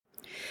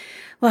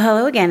Well,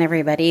 hello again,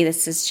 everybody.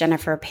 This is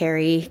Jennifer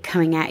Perry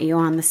coming at you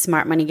on the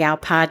Smart Money Gal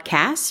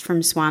podcast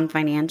from Swan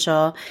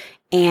Financial.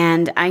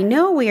 And I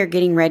know we are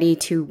getting ready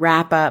to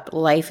wrap up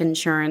Life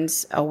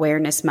Insurance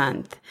Awareness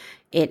Month.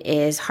 It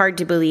is hard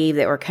to believe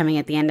that we're coming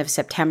at the end of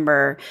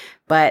September,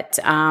 but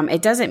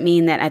it doesn't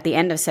mean that at the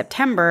end of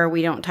September,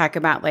 we don't talk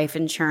about life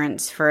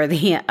insurance for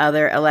the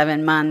other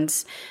 11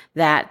 months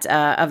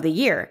of the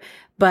year.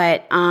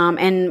 But,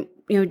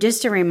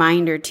 just a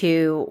reminder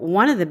too,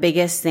 one of the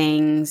biggest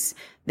things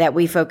that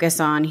we focus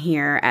on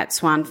here at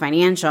Swan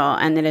Financial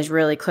and that is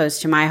really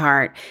close to my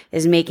heart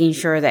is making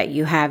sure that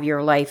you have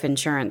your life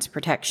insurance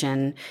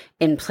protection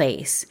in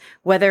place,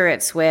 whether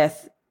it's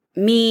with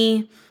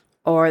me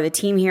or the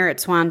team here at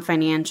Swan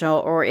Financial,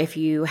 or if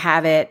you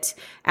have it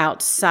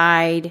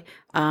outside,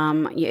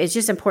 it's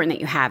just important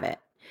that you have it.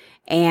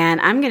 And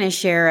I'm going to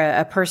share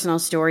a personal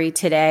story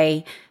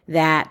today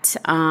that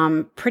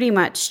pretty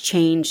much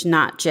changed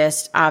not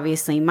just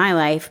obviously my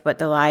life, but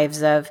the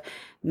lives of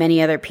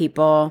many other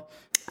people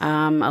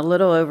a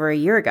little over a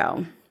year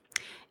ago.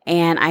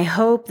 And I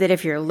hope that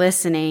if you're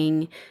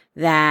listening,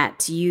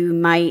 that you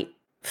might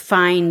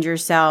find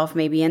yourself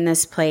maybe in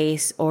this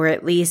place, or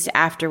at least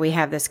after we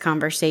have this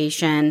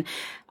conversation,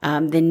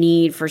 the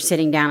need for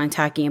sitting down and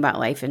talking about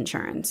life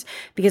insurance.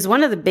 Because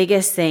one of the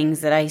biggest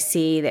things that I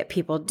see that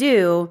people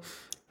do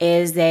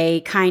is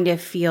they kind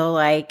of feel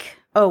like,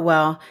 oh,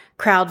 well,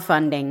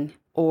 crowdfunding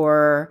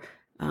or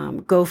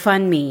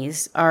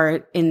GoFundMes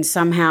are in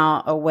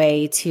somehow a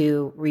way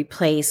to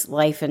replace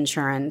life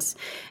insurance.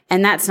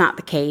 And that's not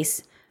the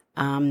case.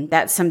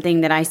 That's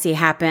something that I see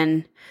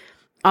happen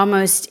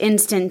almost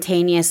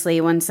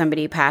instantaneously when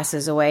somebody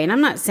passes away. And I'm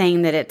not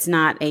saying that it's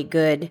not a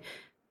good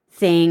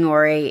thing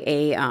or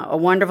a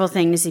wonderful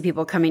thing to see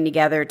people coming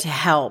together to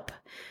help.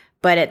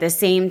 But at the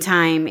same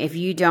time, if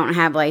you don't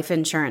have life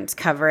insurance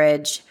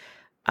coverage,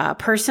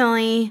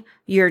 personally,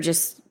 you're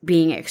just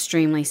being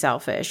extremely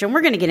selfish. And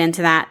we're going to get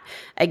into that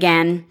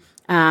again.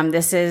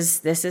 This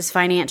is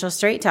financial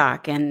straight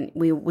talk, and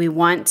we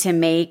want to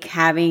make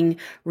having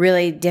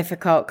really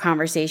difficult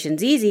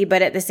conversations easy.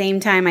 But at the same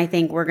time, I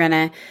think we're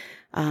gonna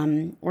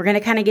kind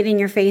of get in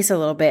your face a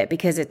little bit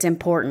because it's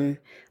important.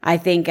 I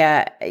think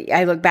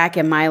I look back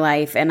in my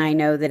life and I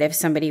know that if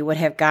somebody would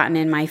have gotten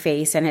in my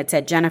face and had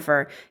said,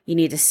 Jennifer, you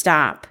need to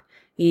stop.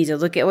 You need to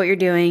look at what you're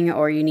doing,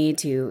 or you need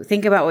to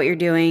think about what you're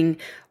doing,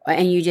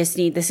 and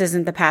this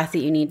isn't the path that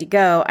you need to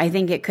go. I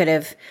think it could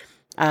have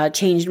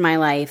changed my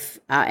life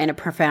in a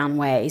profound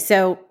way.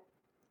 So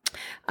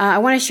I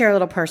want to share a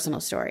little personal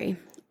story.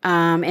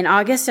 In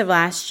August of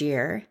last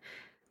year,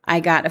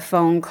 I got a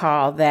phone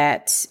call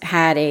that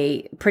had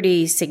a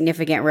pretty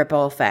significant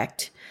ripple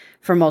effect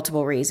for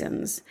multiple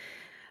reasons.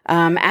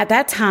 At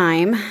that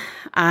time,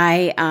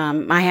 I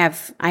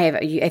have,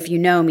 if you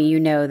know me, you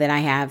know that I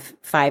have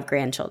 5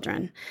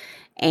 grandchildren,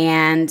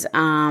 and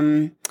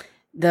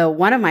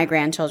one of my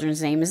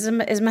grandchildren's name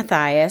is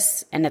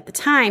Matthias, and at the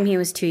time he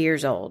was 2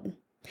 years old.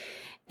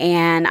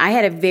 And I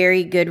had a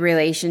very good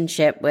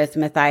relationship with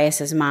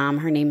Matthias's mom.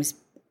 Her name's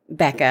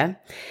Becca.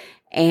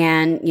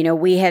 And,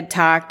 we had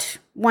talked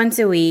once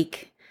a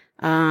week.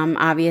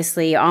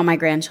 Obviously, all my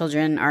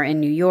grandchildren are in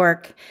New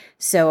York,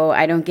 so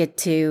I don't get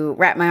to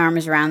wrap my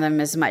arms around them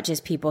as much as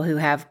people who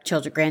have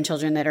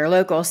grandchildren that are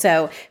local.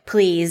 So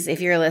please,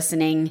 if you're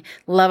listening,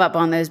 love up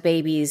on those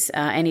babies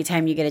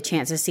anytime you get a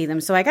chance to see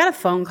them. So I got a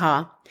phone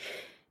call,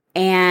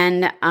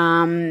 and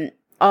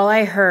all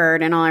I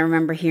heard and all I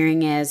remember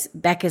hearing is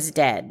Becca's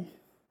dead.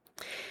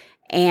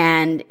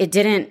 And it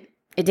didn't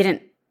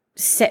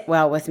sit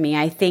well with me.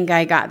 I think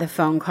I got the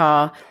phone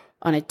call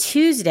on a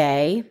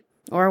Tuesday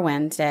or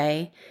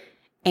Wednesday,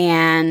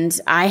 and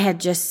I had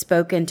just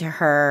spoken to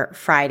her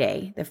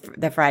Friday,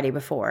 the Friday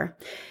before,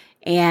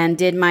 and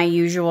did my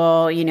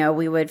usual,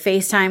 we would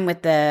FaceTime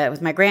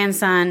with my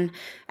grandson.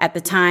 At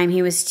the time,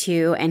 he was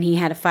 2, and he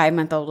had a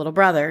 5-month-old little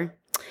brother,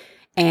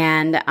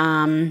 and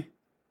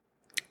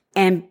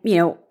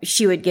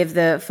she would give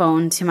the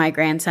phone to my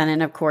grandson.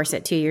 And of course,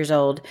 at 2 years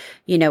old,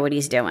 you know what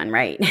he's doing,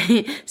 right?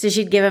 So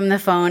she'd give him the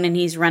phone and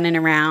he's running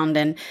around.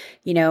 And,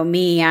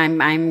 me,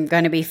 I'm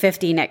going to be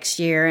 50 next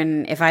year.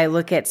 And if I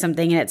look at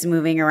something and it's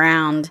moving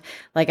around,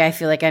 I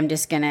feel like I'm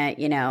just going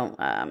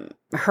to,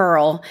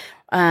 hurl.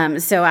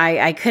 So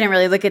I couldn't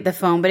really look at the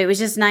phone, but it was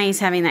just nice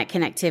having that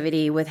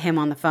connectivity with him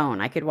on the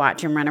phone. I could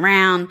watch him run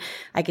around.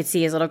 I could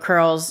see his little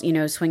curls,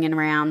 swinging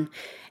around.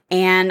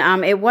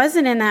 And it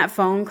wasn't in that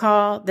phone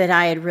call that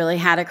I had really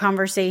had a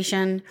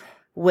conversation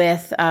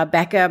with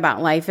Becca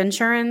about life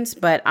insurance,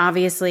 but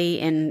obviously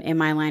in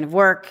my line of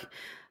work,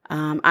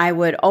 I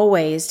would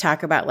always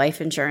talk about life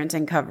insurance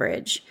and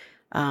coverage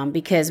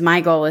because my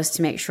goal is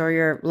to make sure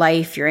your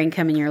life, your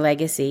income, and your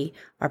legacy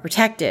are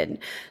protected.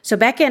 So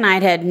Becca and I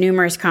had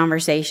numerous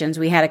conversations.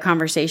 We had a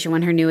conversation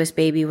when her newest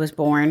baby was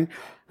born.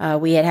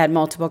 We had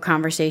multiple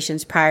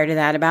conversations prior to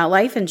that about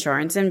life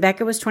insurance, and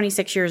Becca was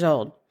 26 years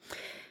old.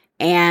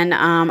 And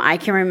I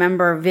can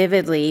remember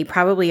vividly,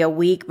 probably a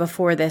week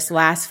before this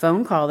last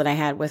phone call that I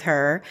had with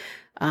her,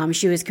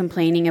 she was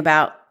complaining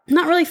about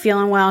not really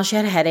feeling well. She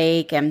had a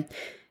headache, and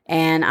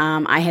And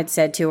I had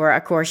said to her,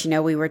 of course,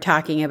 we were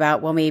talking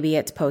about, well, maybe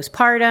it's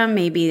postpartum.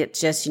 Maybe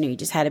it's just, you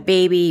just had a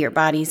baby. Your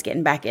body's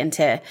getting back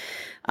into,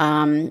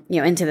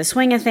 into the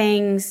swing of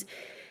things.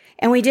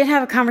 And we did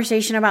have a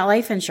conversation about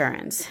life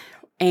insurance.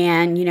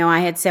 And, I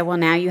had said, well,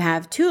 now you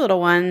have 2 little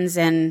ones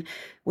and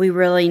we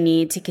really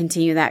need to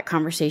continue that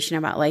conversation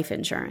about life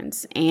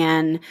insurance.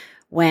 And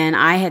when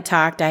I had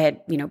talked, I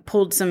had,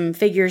 pulled some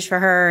figures for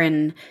her,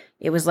 and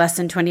it was less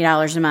than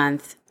 $20 a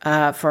month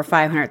for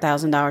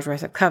 $500,000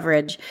 worth of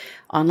coverage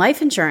on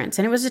life insurance.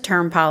 And it was a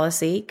term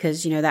policy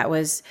because, that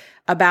was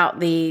about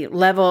the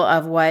level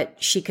of what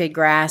she could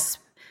grasp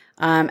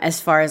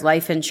as far as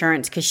life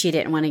insurance, because she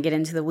didn't want to get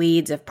into the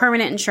weeds of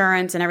permanent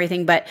insurance and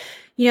everything. But,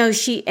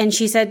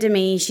 she said to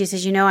me, she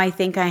says, I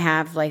think I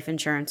have life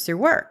insurance through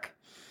work.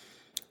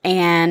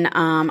 And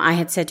I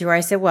had said to her, I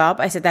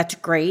said, that's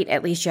great.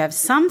 At least you have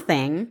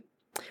something.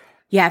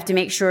 You have to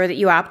make sure that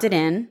you opted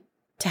in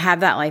to have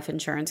that life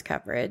insurance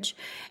coverage.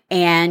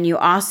 And you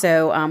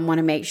also want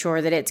to make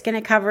sure that it's going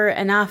to cover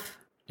enough.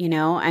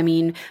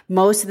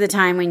 Most of the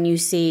time when you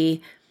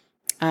see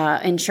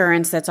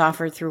insurance that's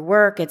offered through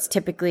work, it's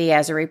typically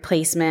as a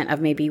replacement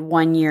of maybe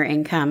 1 year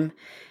income.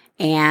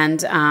 And,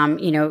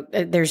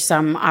 there's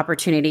some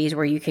opportunities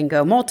where you can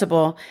go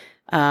multiple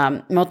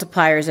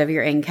multipliers of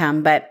your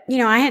income. But,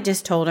 I had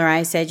just told her,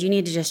 I said, you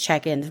need to just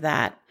check into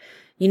that.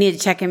 You need to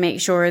check and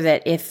make sure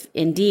that if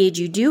indeed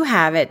you do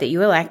have it, that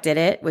you elected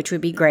it, which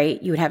would be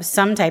great. You would have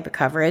some type of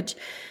coverage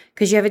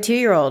because you have a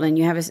 2-year-old and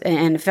you have a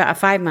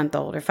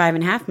 5-month-old or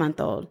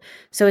 5.5-month-old.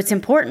 So it's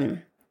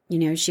important.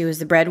 She was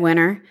the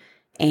breadwinner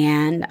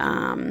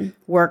and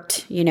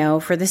worked,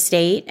 for the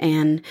state.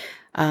 And,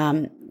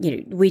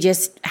 we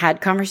just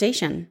had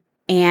conversation.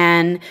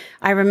 And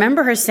I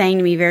remember her saying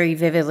to me very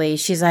vividly,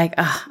 she's like,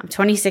 I'm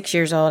 26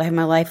 years old. I have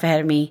my life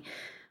ahead of me.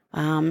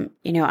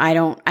 I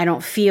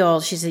don't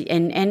feel, she said,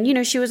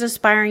 and she was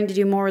aspiring to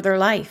do more with her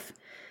life.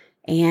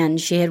 And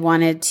she had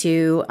wanted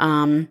to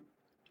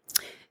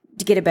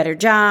get a better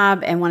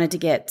job and wanted to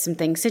get some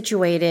things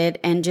situated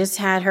and just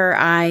had her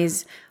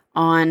eyes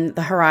on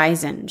the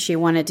horizon. She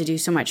wanted to do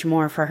so much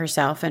more for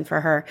herself and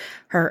for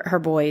her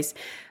boys.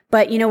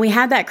 But, we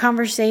had that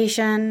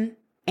conversation.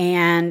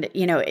 And,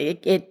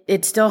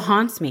 it still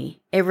haunts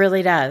me. It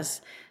really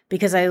does.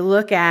 Because I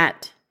look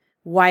at,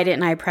 why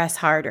didn't I press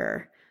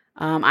harder?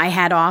 I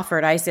had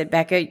offered, I said,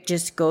 Becca,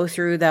 just go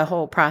through the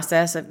whole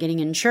process of getting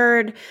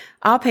insured.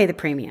 I'll pay the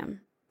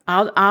premium.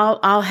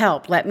 I'll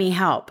help. Let me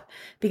help.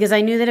 Because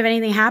I knew that if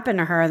anything happened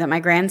to her, that my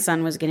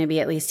grandson was going to be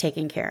at least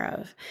taken care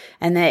of.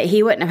 And that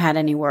he wouldn't have had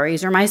any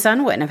worries, or my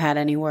son wouldn't have had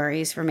any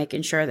worries for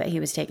making sure that he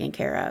was taken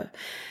care of.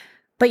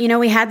 But,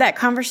 we had that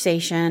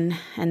conversation,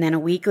 and then a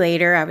week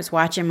later, I was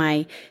watching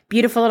my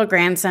beautiful little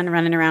grandson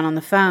running around on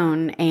the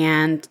phone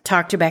and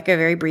talked to Becca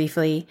very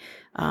briefly,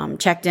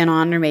 checked in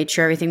on her, made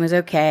sure everything was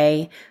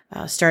okay,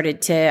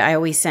 I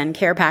always send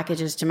care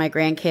packages to my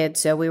grandkids.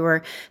 So we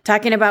were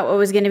talking about what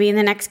was going to be in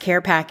the next care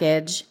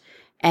package,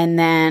 and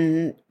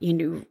then,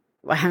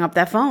 I hung up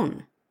that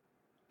phone.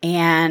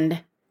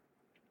 And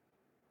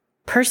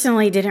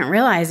personally didn't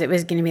realize it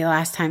was going to be the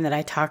last time that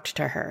I talked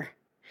to her.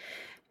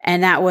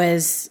 And that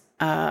was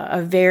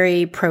a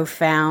very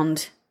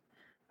profound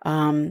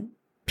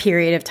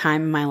period of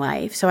time in my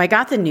life. So I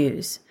got the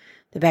news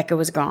that Becca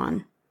was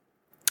gone.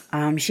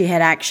 She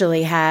had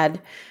actually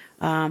had,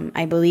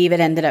 I believe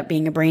it ended up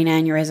being a brain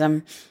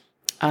aneurysm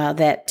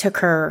that took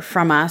her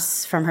from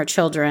us, from her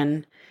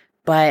children.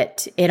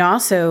 But it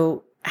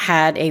also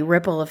had a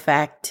ripple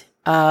effect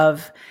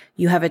of,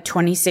 you have a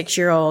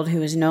 26-year-old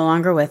who is no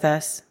longer with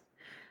us.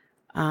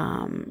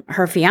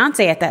 Her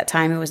fiance at that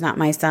time, who was not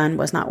my son,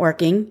 was not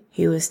working.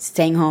 He was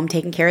staying home,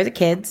 taking care of the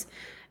kids.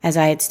 As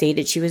I had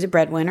stated, she was a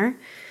breadwinner.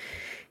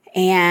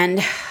 And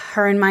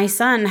her and my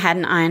son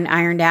hadn't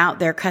ironed out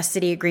their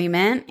custody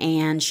agreement,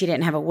 and she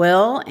didn't have a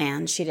will,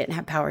 and she didn't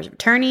have powers of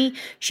attorney.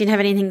 She didn't have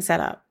anything set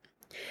up.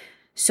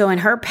 So in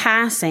her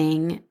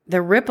passing,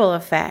 the ripple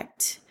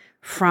effect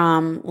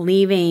from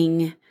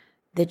leaving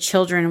the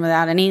children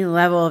without any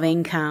level of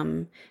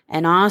income,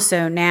 and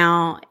also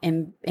now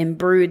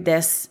embroiled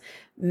this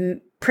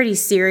pretty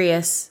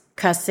serious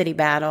custody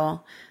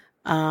battle.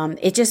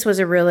 It just was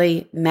a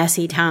really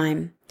messy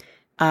time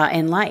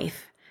in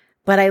life.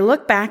 But I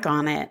look back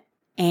on it,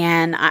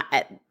 and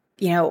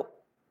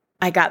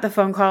I got the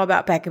phone call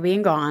about Becca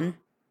being gone.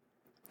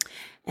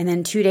 And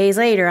then 2 days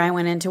later, I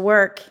went into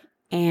work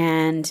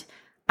and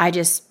I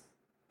just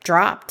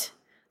dropped.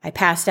 I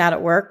passed out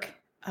at work.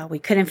 We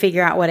couldn't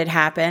figure out what had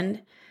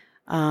happened.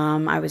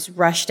 I was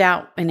rushed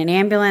out in an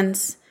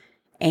ambulance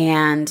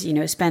and,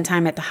 spent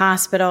time at the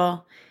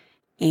hospital.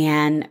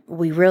 And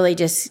we really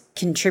just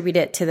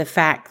contributed to the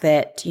fact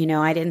that,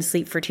 I didn't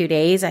sleep for 2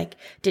 days. I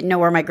didn't know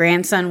where my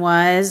grandson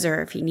was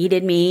or if he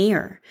needed me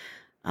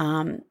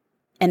and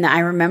I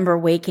remember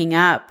waking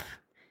up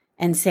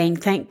and saying,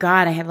 thank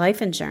God I have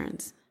life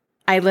insurance.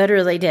 I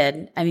literally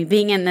did. I mean,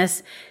 being in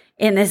this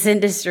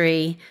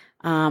industry,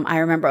 I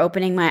remember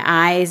opening my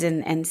eyes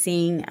and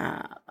seeing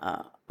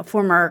a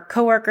former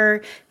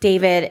coworker,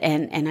 David,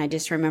 and I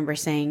just remember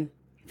saying,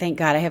 thank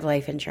God I have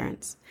life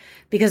insurance.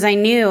 Because I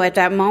knew at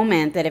that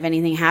moment that if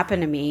anything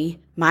happened to me,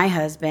 my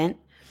husband,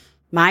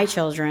 my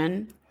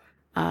children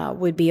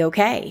would be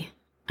okay.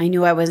 I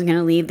knew I wasn't going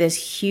to leave this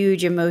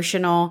huge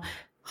emotional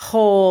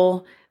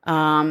hole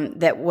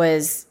that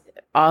was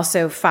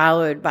also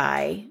followed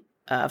by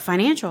a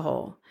financial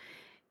hole.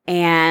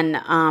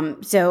 And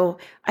so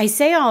I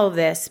say all of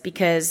this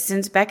because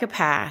since Becca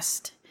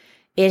passed,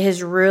 it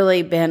has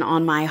really been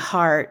on my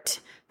heart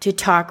to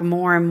talk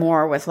more and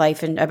more with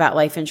about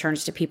life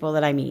insurance to people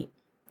that I meet.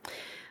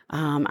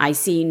 I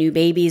see new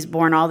babies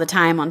born all the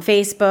time on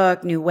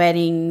Facebook, new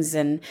weddings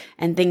and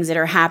things that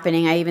are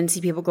happening. I even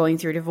see people going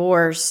through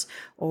divorce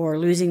or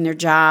losing their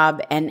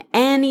job. And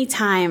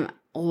anytime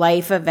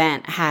life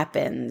event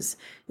happens,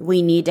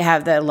 we need to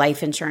have the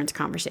life insurance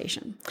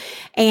conversation.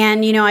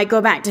 And, I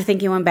go back to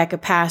thinking when Becca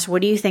passed,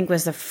 what do you think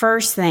was the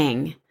first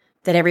thing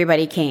that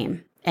everybody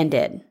came and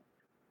did?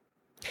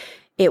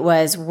 It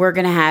was, we're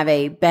going to have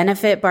a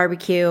benefit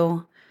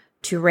barbecue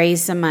to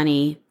raise some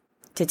money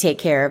to take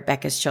care of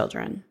Becca's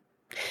children.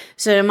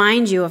 So to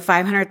mind you, a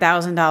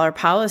 $500,000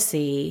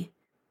 policy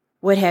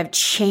would have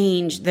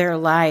changed their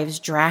lives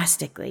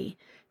drastically.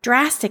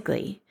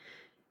 Drastically.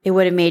 It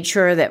would have made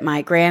sure that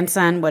my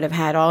grandson would have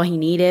had all he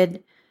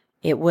needed.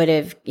 It would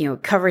have,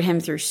 covered him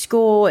through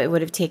school. It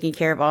would have taken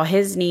care of all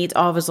his needs,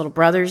 all of his little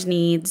brother's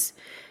needs,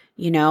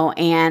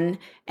 and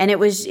it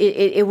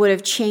would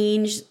have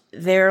changed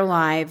their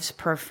lives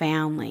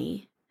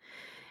profoundly.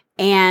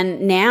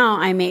 And now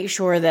I make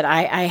sure that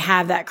I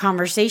have that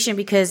conversation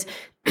because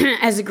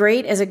as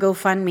great as a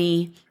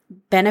GoFundMe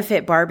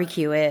benefit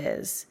barbecue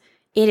is,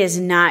 it is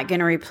not going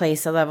to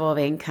replace the level of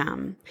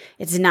income.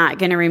 It's not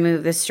going to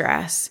remove the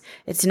stress.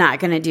 It's not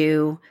going to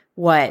do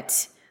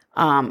what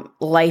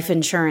life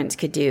insurance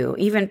could do.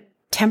 Even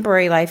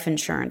temporary life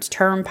insurance,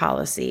 term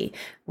policy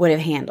would have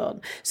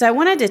handled. So I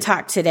wanted to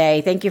talk today.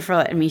 Thank you for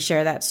letting me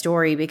share that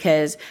story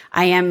because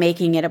I am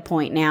making it a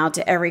point now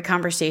to every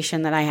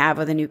conversation that I have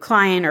with a new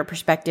client or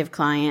prospective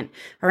client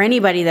or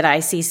anybody that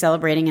I see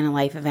celebrating in a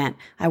life event.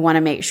 I want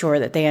to make sure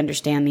that they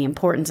understand the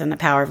importance and the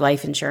power of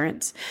life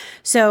insurance.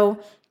 So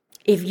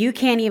if you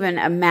can't even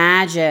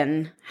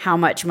imagine how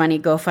much money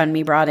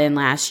GoFundMe brought in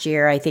last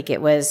year, I think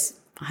it was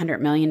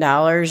 $100 million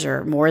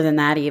or more than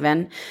that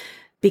even,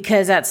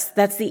 because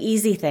that's the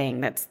easy thing.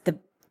 That's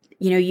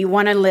you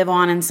want to live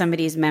on in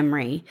somebody's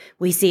memory.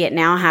 We see it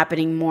now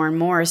happening more and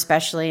more,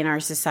 especially in our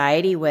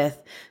society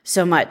with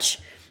so much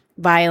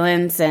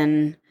violence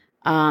and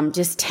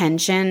just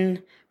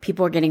tension.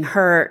 People are getting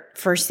hurt.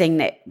 First thing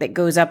that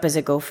goes up is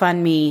a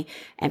GoFundMe,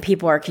 and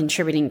people are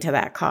contributing to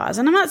that cause.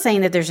 And I'm not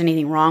saying that there's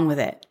anything wrong with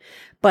it,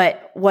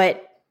 but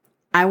what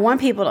I want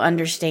people to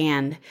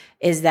understand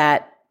is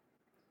that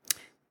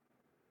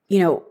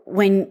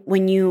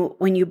when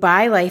you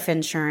buy life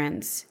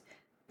insurance,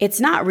 it's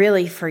not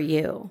really for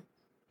you.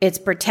 It's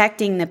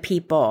protecting the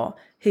people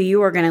who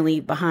you are going to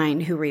leave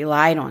behind who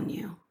relied on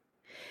you.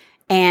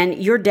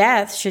 And your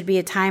death should be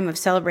a time of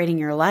celebrating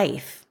your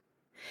life.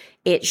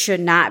 It should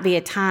not be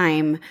a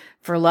time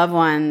for loved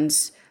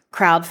ones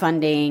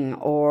crowdfunding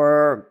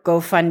or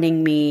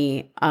GoFunding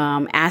me,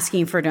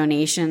 asking for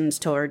donations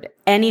toward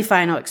any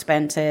final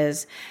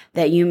expenses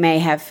that you may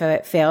have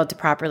failed to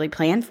properly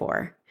plan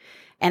for.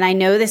 And I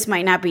know this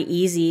might not be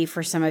easy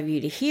for some of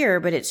you to hear,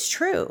 but it's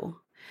true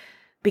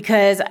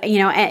because,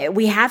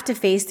 we have to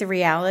face the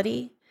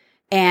reality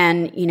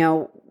and,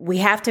 we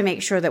have to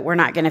make sure that we're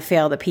not going to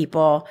fail the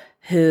people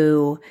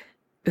who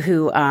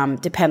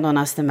depend on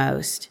us the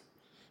most.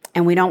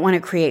 And we don't want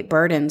to create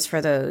burdens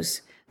for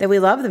those that we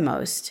love the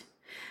most.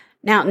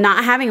 Now,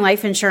 not having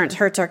life insurance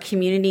hurts our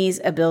community's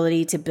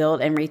ability to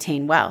build and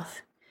retain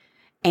wealth.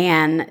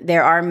 And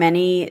there are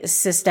many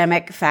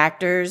systemic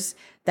factors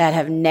that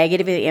have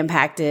negatively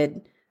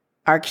impacted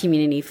our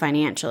community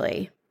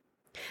financially.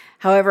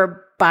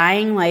 However,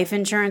 buying life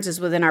insurance is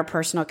within our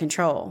personal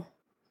control.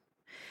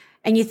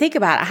 And you think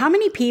about it, how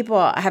many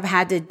people have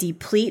had to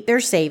deplete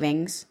their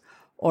savings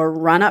or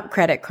run up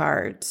credit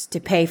cards to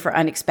pay for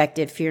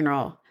unexpected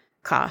funeral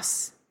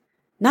costs?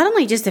 Not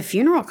only just the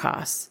funeral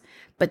costs,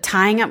 but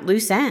tying up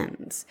loose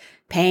ends,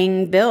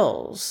 paying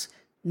bills,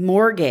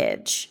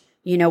 mortgage.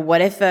 What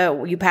if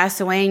you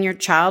passed away and your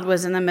child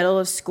was in the middle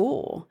of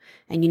school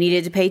and you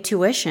needed to pay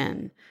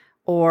tuition?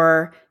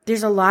 Or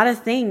there's a lot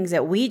of things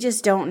that we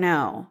just don't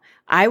know.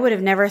 I would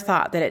have never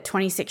thought that at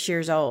 26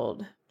 years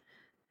old,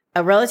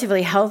 a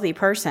relatively healthy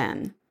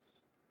person,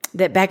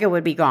 that Becca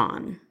would be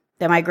gone.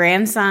 That my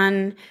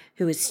grandson,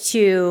 who is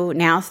 2,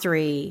 now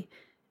 3,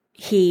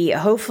 he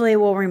hopefully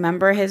will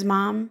remember his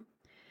mom,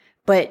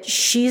 but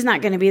she's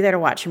not going to be there to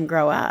watch him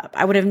grow up.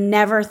 I would have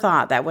never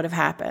thought that would have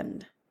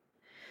happened.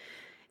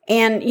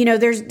 And,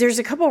 there's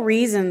a couple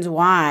reasons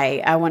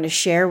why I want to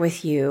share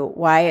with you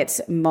why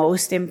it's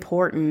most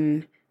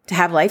important to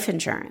have life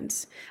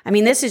insurance. I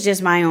mean, this is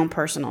just my own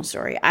personal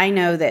story. I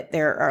know that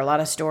there are a lot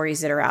of stories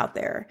that are out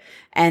there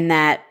and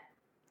that,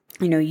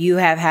 you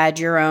have had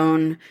your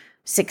own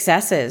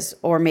successes,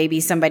 or maybe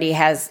somebody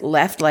has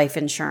left life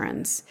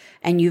insurance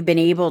and you've been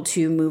able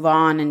to move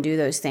on and do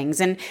those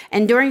things. And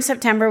during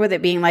September, with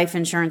it being Life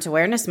Insurance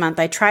Awareness Month,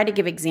 I try to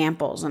give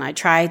examples, and I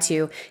try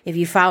to, if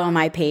you follow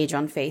my page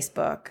on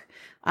Facebook,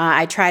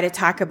 I try to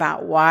talk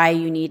about why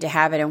you need to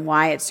have it and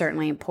why it's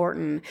certainly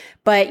important.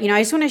 But,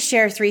 I just want to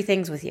share 3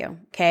 things with you.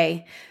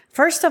 Okay.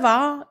 First of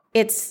all,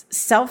 it's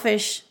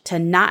selfish to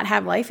not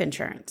have life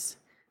insurance.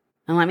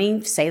 And let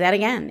me say that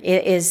again.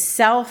 It is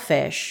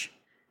selfish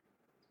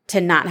to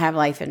not have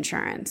life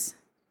insurance.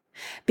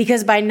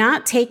 Because by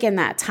not taking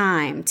that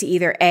time to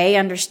either A,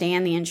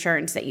 understand the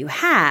insurance that you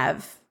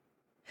have,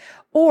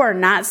 or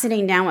not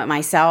sitting down with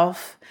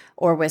myself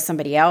or with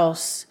somebody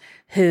else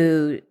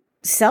who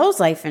sells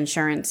life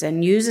insurance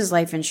and uses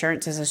life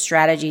insurance as a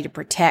strategy to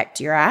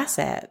protect your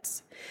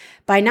assets,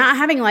 by not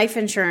having life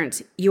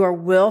insurance, you are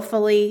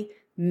willfully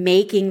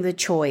making the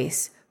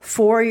choice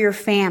for your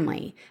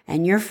family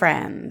and your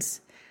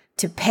friends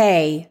to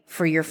pay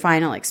for your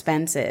final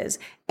expenses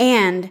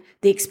and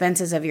the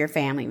expenses of your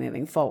family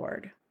moving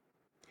forward.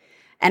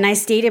 And I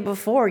stated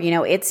before,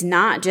 it's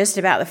not just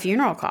about the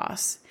funeral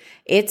costs.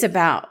 It's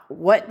about,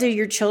 what do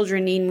your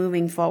children need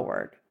moving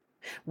forward?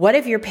 What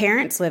if your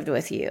parents lived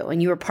with you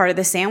and you were part of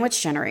the sandwich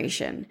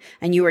generation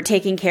and you were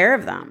taking care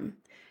of them?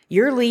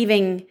 You're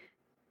leaving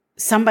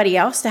somebody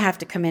else to have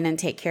to come in and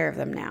take care of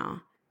them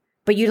now,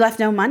 but you left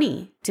no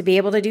money to be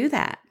able to do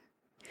that.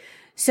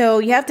 So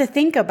you have to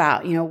think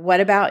about, what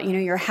about,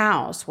 your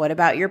house? What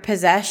about your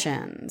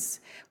possessions?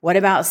 What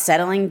about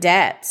settling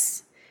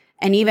debts?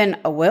 And even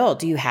a will.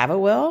 Do you have a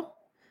will?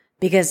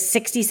 Because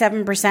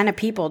 67% of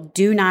people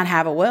do not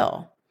have a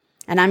will.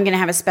 And I'm going to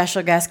have a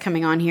special guest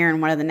coming on here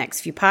in one of the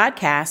next few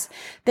podcasts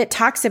that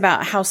talks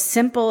about how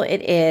simple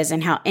it is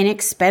and how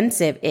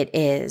inexpensive it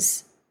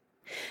is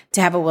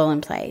to have a will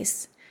in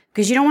place.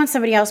 Because you don't want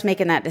somebody else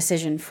making that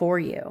decision for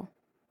you.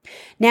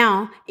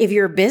 Now, if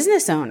you're a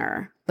business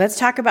owner, let's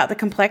talk about the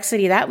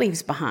complexity that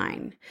leaves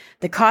behind.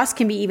 The cost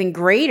can be even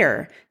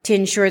greater to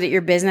ensure that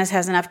your business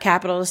has enough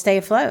capital to stay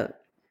afloat,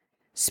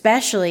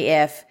 especially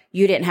if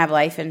you didn't have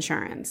life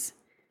insurance.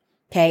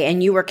 Okay,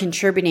 and you were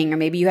contributing, or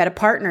maybe you had a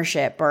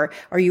partnership, or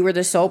you were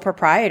the sole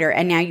proprietor,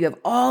 and now you have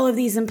all of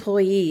these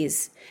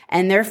employees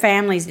and their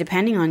families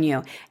depending on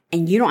you,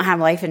 and you don't have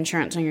life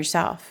insurance on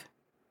yourself.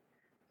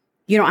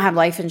 You don't have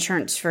life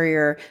insurance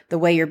for the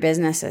way your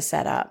business is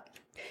set up.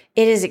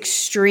 It is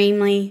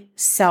extremely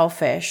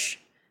selfish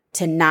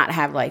to not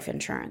have life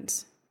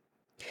insurance.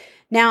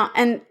 Now,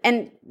 and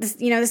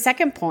the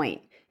second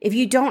point, if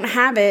you don't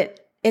have it,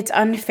 it's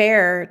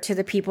unfair to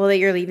the people that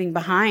you're leaving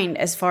behind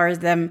as far as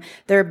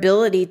their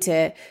ability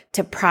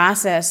to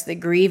process the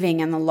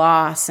grieving and the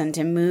loss and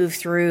to move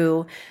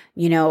through,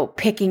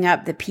 picking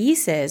up the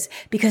pieces,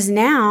 because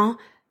now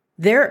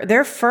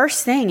their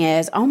first thing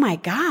is, oh my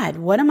God,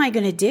 what am I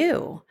going to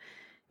do?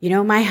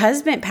 My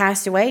husband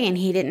passed away and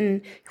we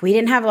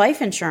didn't have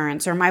life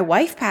insurance, or my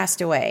wife passed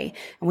away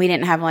and we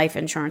didn't have life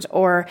insurance,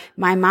 or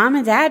my mom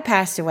and dad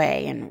passed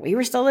away and we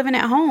were still living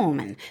at home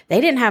and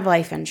they didn't have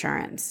life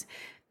insurance.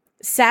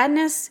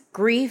 Sadness,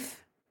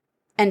 grief,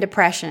 and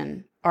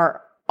depression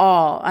are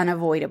all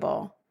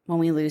unavoidable when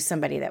we lose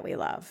somebody that we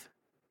love.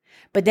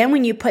 But then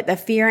when you put the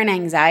fear and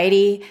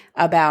anxiety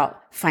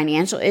about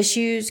financial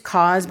issues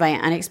caused by an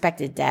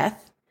unexpected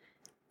death,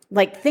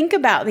 think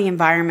about the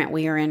environment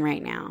we are in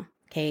right now.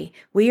 Okay,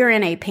 we are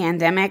in a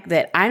pandemic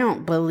that I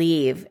don't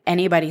believe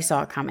anybody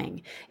saw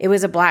coming. It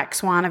was a black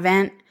swan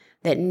event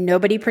that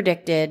nobody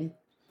predicted,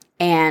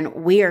 and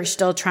we are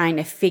still trying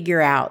to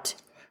figure out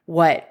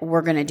what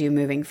we're going to do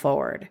moving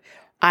forward.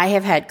 I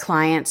have had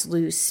clients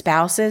lose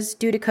spouses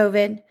due to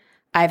COVID.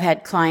 I've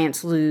had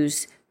clients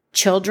lose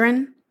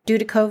children due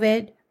to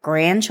COVID,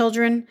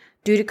 grandchildren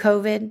due to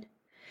COVID.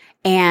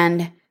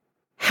 And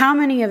how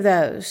many of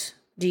those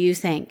do you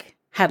think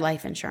had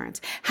life insurance?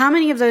 How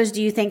many of those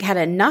do you think had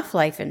enough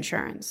life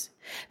insurance?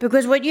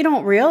 Because what you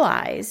don't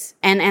realize,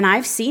 and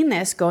I've seen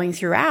this going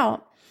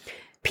throughout,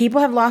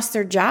 people have lost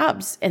their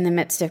jobs in the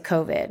midst of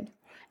COVID.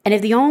 And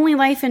if the only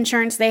life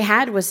insurance they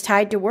had was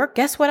tied to work,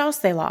 guess what else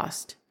they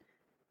lost?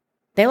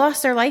 They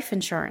lost their life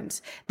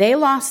insurance. They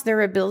lost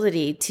their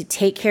ability to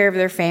take care of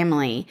their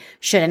family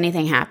should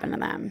anything happen to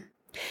them.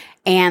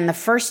 And the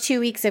first 2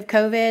 weeks of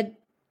COVID,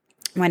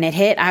 when it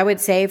hit, I would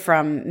say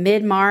from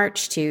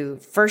mid-March to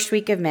first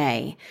week of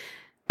May,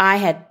 I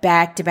had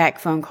back-to-back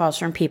phone calls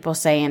from people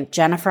saying,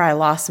 Jennifer, I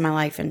lost my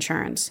life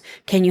insurance.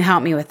 Can you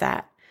help me with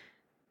that?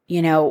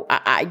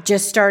 I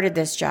just started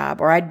this job,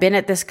 or I'd been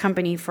at this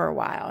company for a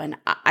while and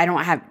I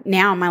don't have,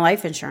 now my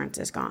life insurance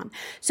is gone.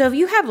 So if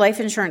you have life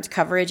insurance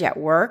coverage at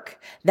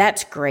work,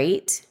 that's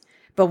great.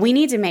 But we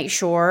need to make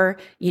sure,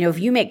 if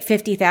you make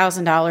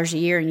 $50,000 a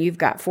year and you've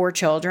got 4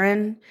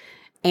 children,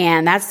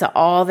 and that's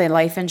all the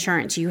life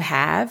insurance you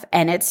have,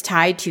 and it's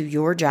tied to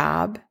your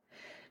job,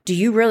 do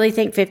you really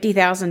think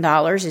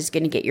 $50,000 is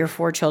going to get your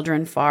 4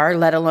 children far,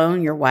 let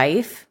alone your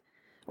wife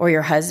or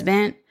your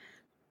husband?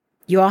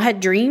 You all had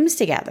dreams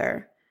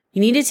together. You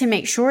needed to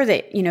make sure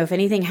that, if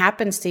anything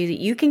happens to you, that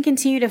you can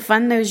continue to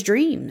fund those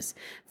dreams,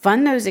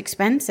 fund those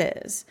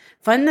expenses,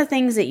 fund the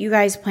things that you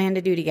guys plan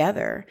to do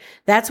together.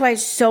 That's why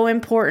it's so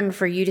important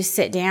for you to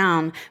sit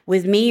down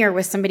with me or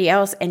with somebody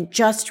else and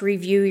just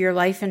review your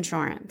life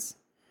insurance.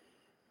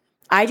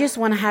 I just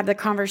want to have the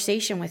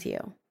conversation with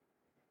you.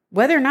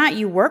 Whether or not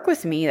you work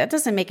with me, that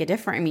doesn't make a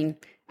difference.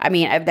 I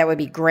mean, that would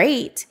be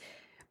great,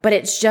 but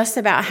it's just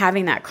about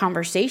having that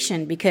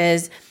conversation,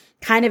 because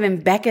kind of in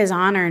Becca's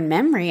honor and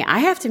memory, I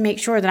have to make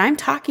sure that I'm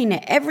talking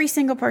to every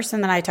single person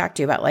that I talk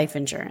to about life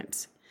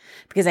insurance,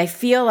 because I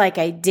feel like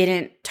I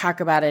didn't talk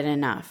about it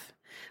enough,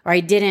 or I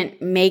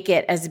didn't make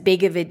it as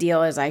big of a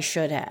deal as I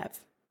should have.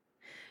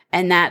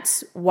 And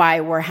that's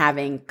why we're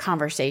having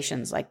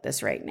conversations like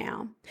this right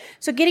now.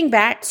 So getting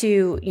back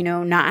to,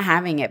 not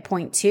having it,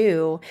 point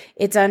 2,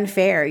 it's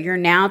unfair. You're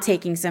now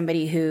taking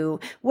somebody who,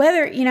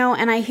 whether,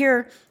 and I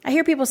hear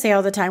people say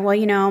all the time,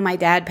 well, my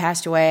dad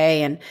passed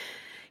away and,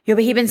 but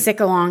he'd been sick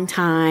a long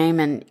time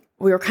and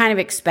we were kind of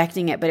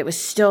expecting it, but it was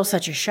still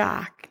such a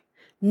shock.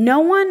 No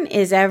one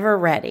is ever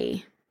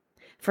ready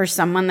for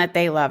someone that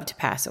they love to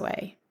pass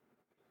away.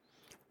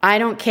 I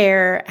don't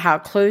care how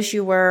close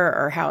you were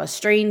or how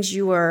estranged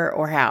you were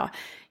or how,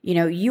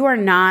 you are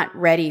not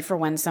ready for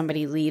when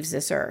somebody leaves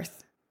this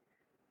earth.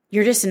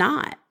 You're just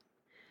not.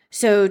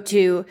 So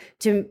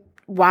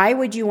why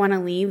would you want to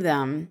leave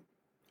them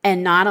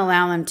and not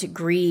allow them to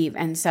grieve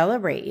and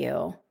celebrate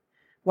you?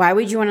 Why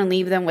would you want to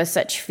leave them with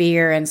such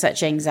fear and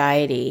such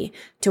anxiety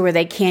to where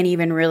they can't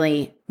even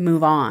really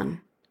move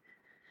on?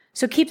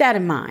 So keep that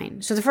in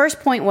mind. So the first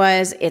point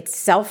was it's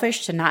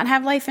selfish to not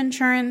have life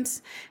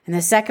insurance. And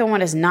the second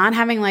one is not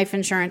having life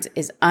insurance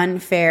is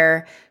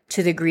unfair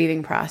to the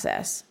grieving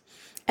process.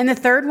 And the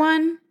third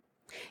one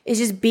is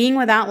just being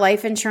without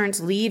life insurance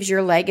leaves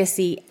your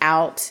legacy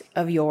out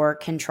of your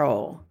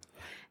control.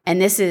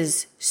 And this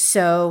is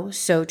so,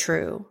 so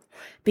true.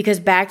 Because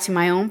back to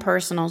my own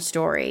personal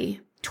story,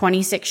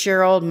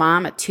 26-year-old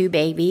mom of 2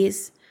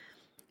 babies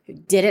who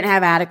didn't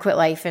have adequate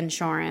life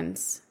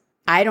insurance.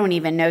 I don't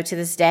even know to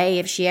this day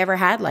if she ever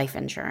had life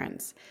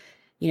insurance.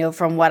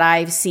 From what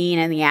I've seen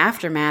in the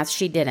aftermath,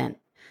 she didn't.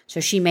 So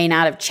she may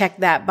not have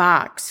checked that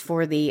box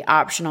for the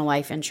optional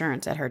life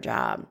insurance at her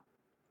job.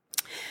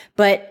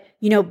 But,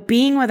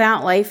 being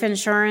without life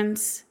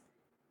insurance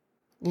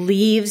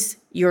leaves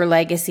your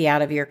legacy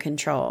out of your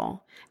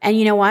control. And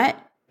you know what?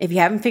 If you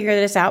haven't figured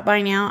this out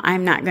by now,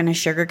 I'm not going to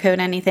sugarcoat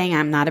anything.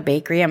 I'm not a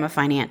bakery. I'm a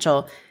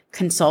financial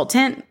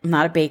consultant. I'm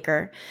not a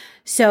baker.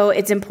 So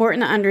it's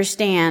important to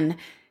understand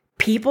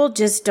people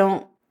just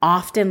don't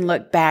often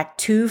look back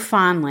too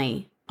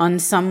fondly on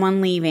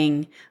someone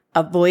leaving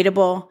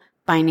avoidable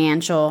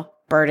financial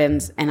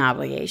burdens and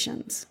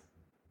obligations.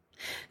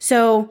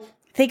 So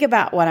think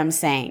about what I'm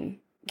saying,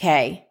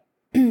 okay?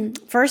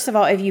 First of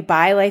all, if you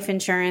buy life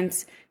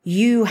insurance,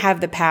 you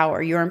have the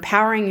power. You're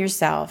empowering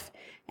yourself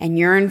and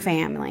your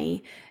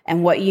family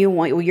and what you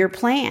want, your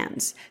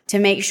plans to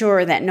make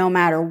sure that no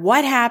matter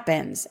what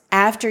happens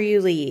after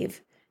you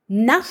leave,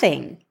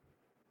 nothing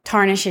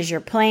tarnishes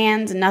your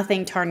plans,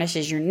 nothing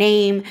tarnishes your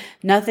name,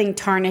 nothing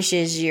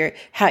tarnishes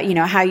how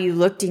you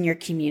looked in your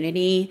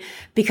community.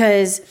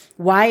 Because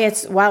while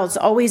it's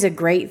always a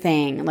great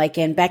thing, like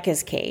in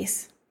Becca's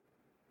case,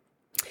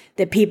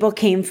 that people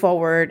came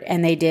forward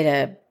and they did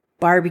a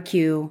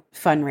barbecue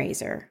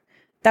fundraiser.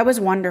 That was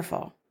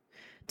wonderful.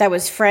 That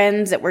was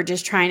friends that were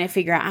just trying to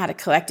figure out how to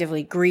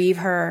collectively grieve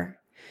her.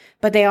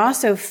 But they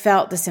also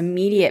felt this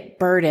immediate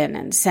burden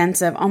and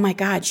sense of, oh my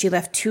God, she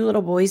left 2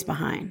 little boys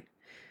behind.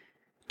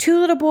 2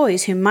 little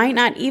boys who might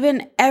not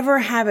even ever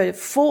have a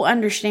full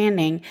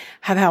understanding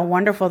of how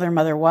wonderful their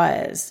mother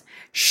was.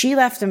 She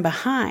left them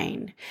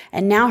behind.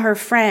 And now her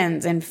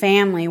friends and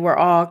family were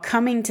all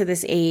coming to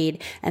this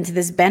aid and to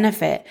this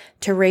benefit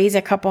to raise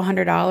a couple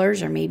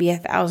 $100 or maybe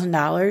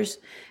 $1,000.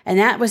 And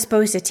that was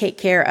supposed to take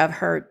care of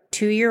her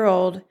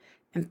 2-year-old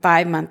and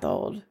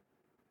 5-month-old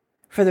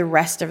for the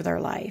rest of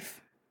their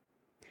life.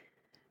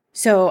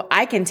 So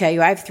I can tell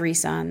you, I have 3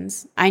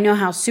 sons. I know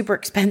how super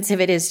expensive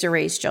it is to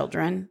raise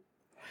children.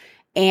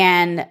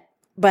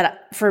 But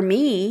for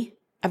me,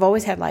 I've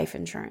always had life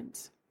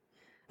insurance.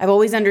 I've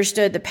always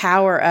understood the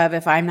power of,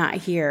 if I'm not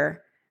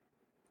here,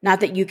 not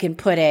that you can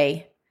put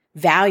a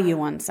value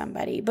on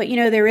somebody, but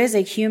there is a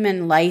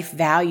human life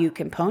value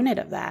component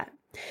of that.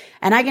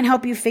 And I can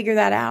help you figure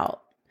that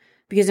out,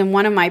 because in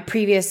one of my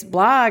previous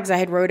blogs, I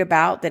had wrote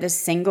about that a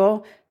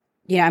stay-at-home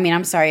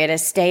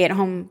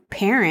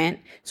parent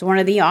is one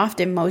of the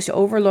often most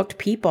overlooked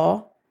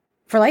people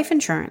for life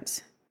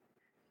insurance.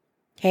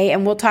 Okay,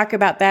 and we'll talk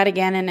about that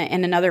again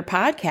in another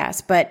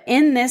podcast. But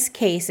in this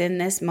case, in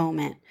this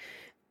moment,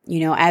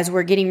 as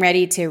we're getting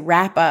ready to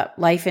wrap up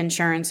Life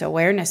Insurance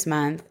Awareness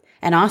Month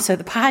and also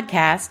the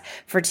podcast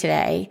for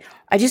today,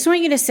 I just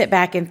want you to sit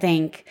back and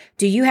think,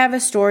 do you have a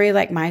story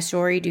like my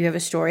story? Do you have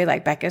a story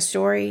like Becca's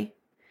story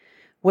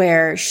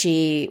where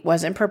she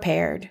wasn't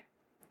prepared?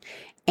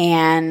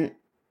 And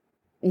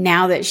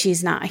now that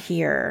she's not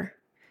here,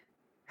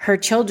 her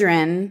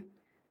children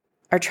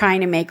are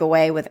trying to make a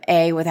way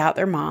without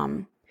their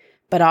mom.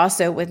 but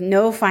also with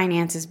no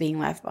finances being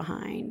left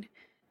behind.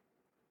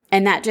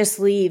 And that just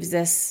leaves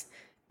this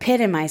pit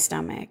in my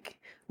stomach,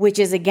 which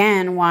is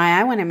again why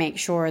I want to make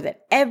sure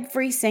that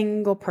every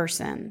single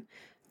person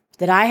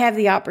that I have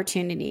the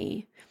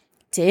opportunity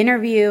to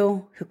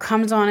interview who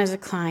comes on as a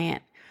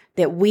client,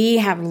 that we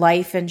have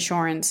life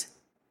insurance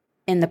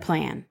in the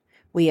plan.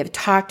 We have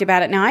talked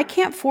about it. Now, I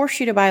can't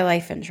force you to buy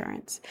life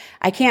insurance.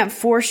 I can't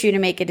force you to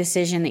make a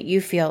decision that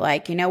you feel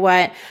like, you know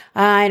what,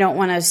 I don't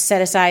want to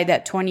set aside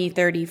that 20,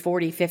 30,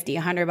 40, 50,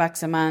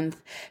 $100 a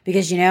month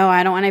because,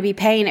 I don't want to be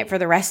paying it for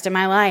the rest of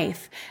my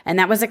life. And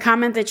that was a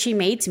comment that she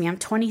made to me. I'm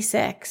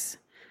 26.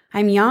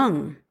 I'm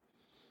young.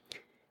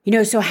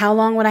 So how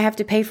long would I have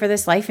to pay for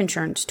this life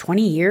insurance?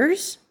 20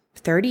 years?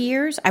 30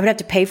 years? I would have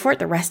to pay for it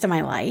the rest of my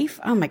life?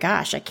 Oh my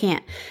gosh, I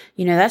can't.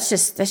 That's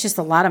just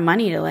a lot of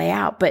money to lay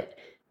out. But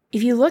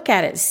if you look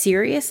at it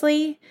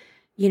seriously,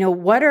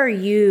 what are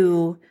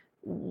you,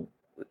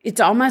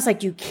 it's almost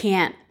like you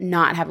can't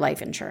not have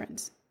life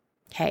insurance.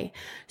 Okay.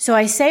 So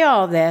I say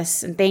all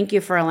this, and thank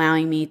you for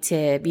allowing me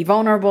to be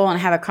vulnerable and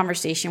have a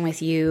conversation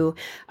with you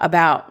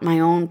about my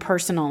own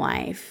personal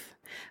life.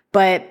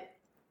 But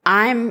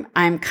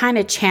I'm kind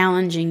of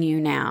challenging you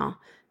now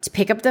to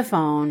pick up the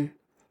phone,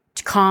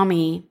 to call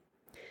me,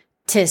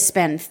 to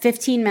spend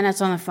 15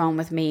 minutes on the phone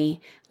with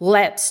me.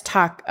 Let's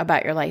talk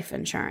about your life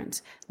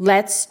insurance.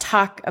 Let's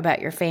talk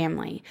about your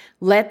family.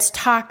 Let's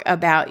talk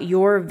about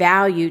your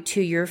value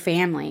to your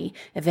family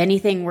if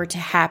anything were to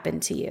happen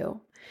to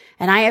you.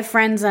 And I have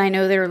friends that I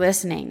know that are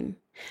listening.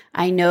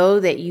 I know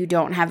that you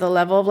don't have the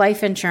level of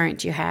life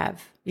insurance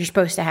you're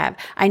supposed to have.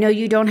 I know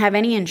you don't have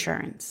any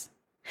insurance.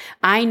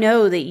 I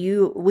know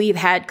that we've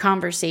had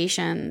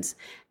conversations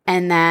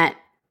and that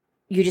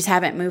you just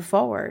haven't moved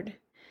forward.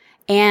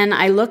 And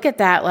I look at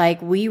that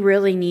like we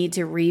really need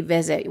to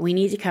revisit. We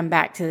need to come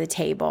back to the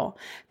table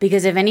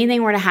because if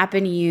anything were to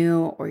happen to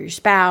you or your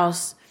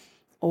spouse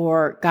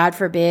or God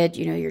forbid,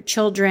 your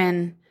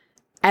children,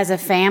 as a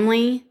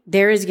family,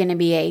 there is going to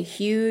be a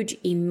huge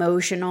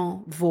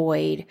emotional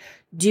void.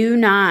 Do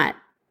not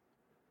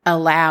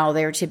allow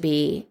there to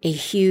be a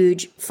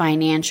huge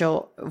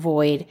financial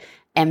void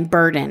and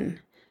burden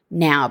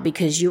now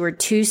because you are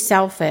too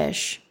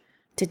selfish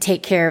to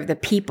take care of the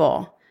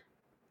people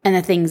and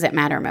the things that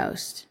matter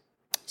most.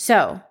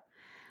 So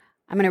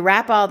I'm going to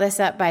wrap all this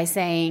up by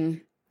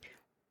saying,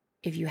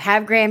 if you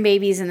have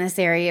grandbabies in this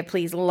area,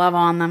 please love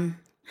on them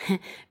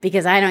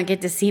because I don't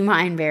get to see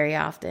mine very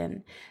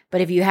often.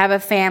 But if you have a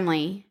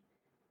family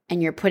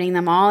and you're putting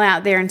them all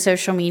out there in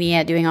social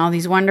media, doing all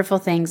these wonderful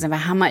things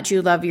about how much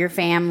you love your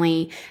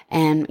family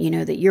and,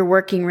 that you're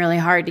working really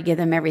hard to give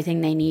them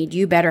everything they need,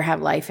 you better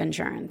have life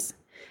insurance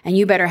and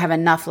you better have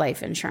enough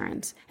life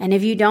insurance. And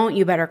if you don't,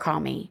 you better call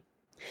me.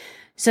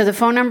 So the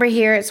phone number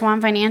here at Swan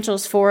Financial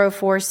is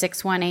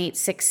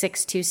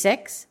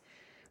 404-618-6626.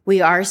 We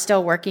are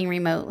still working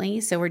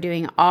remotely, so we're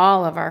doing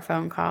all of our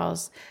phone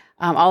calls,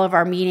 all of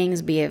our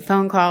meetings, be it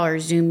phone call or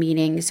Zoom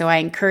meeting. So I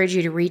encourage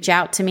you to reach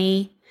out to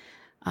me,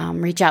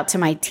 reach out to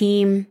my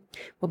team.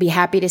 We'll be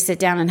happy to sit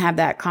down and have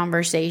that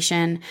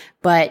conversation.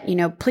 But,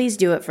 please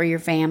do it for your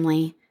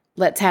family.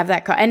 Let's have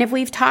that call. And if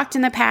we've talked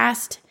in the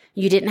past,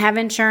 you didn't have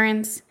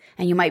insurance,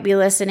 and you might be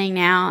listening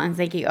now and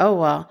thinking, oh,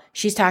 well,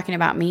 she's talking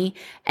about me.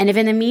 And if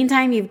in the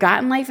meantime you've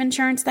gotten life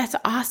insurance, that's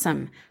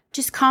awesome.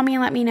 Just call me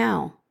and let me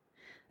know.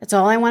 That's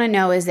all I want to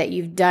know is that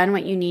you've done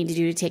what you need to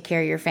do to take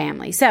care of your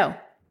family. So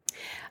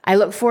I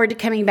look forward to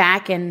coming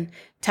back and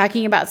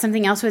talking about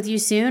something else with you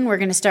soon. We're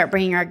going to start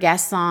bringing our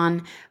guests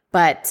on.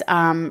 But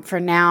for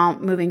now,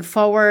 moving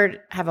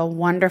forward, have a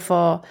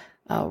wonderful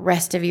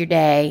rest of your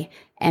day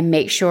and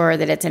make sure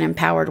that it's an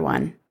empowered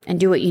one and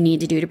do what you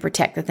need to do to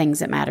protect the things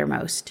that matter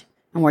most.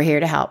 And we're here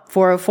to help.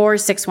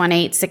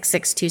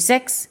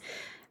 404-618-6626.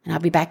 And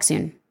I'll be back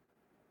soon.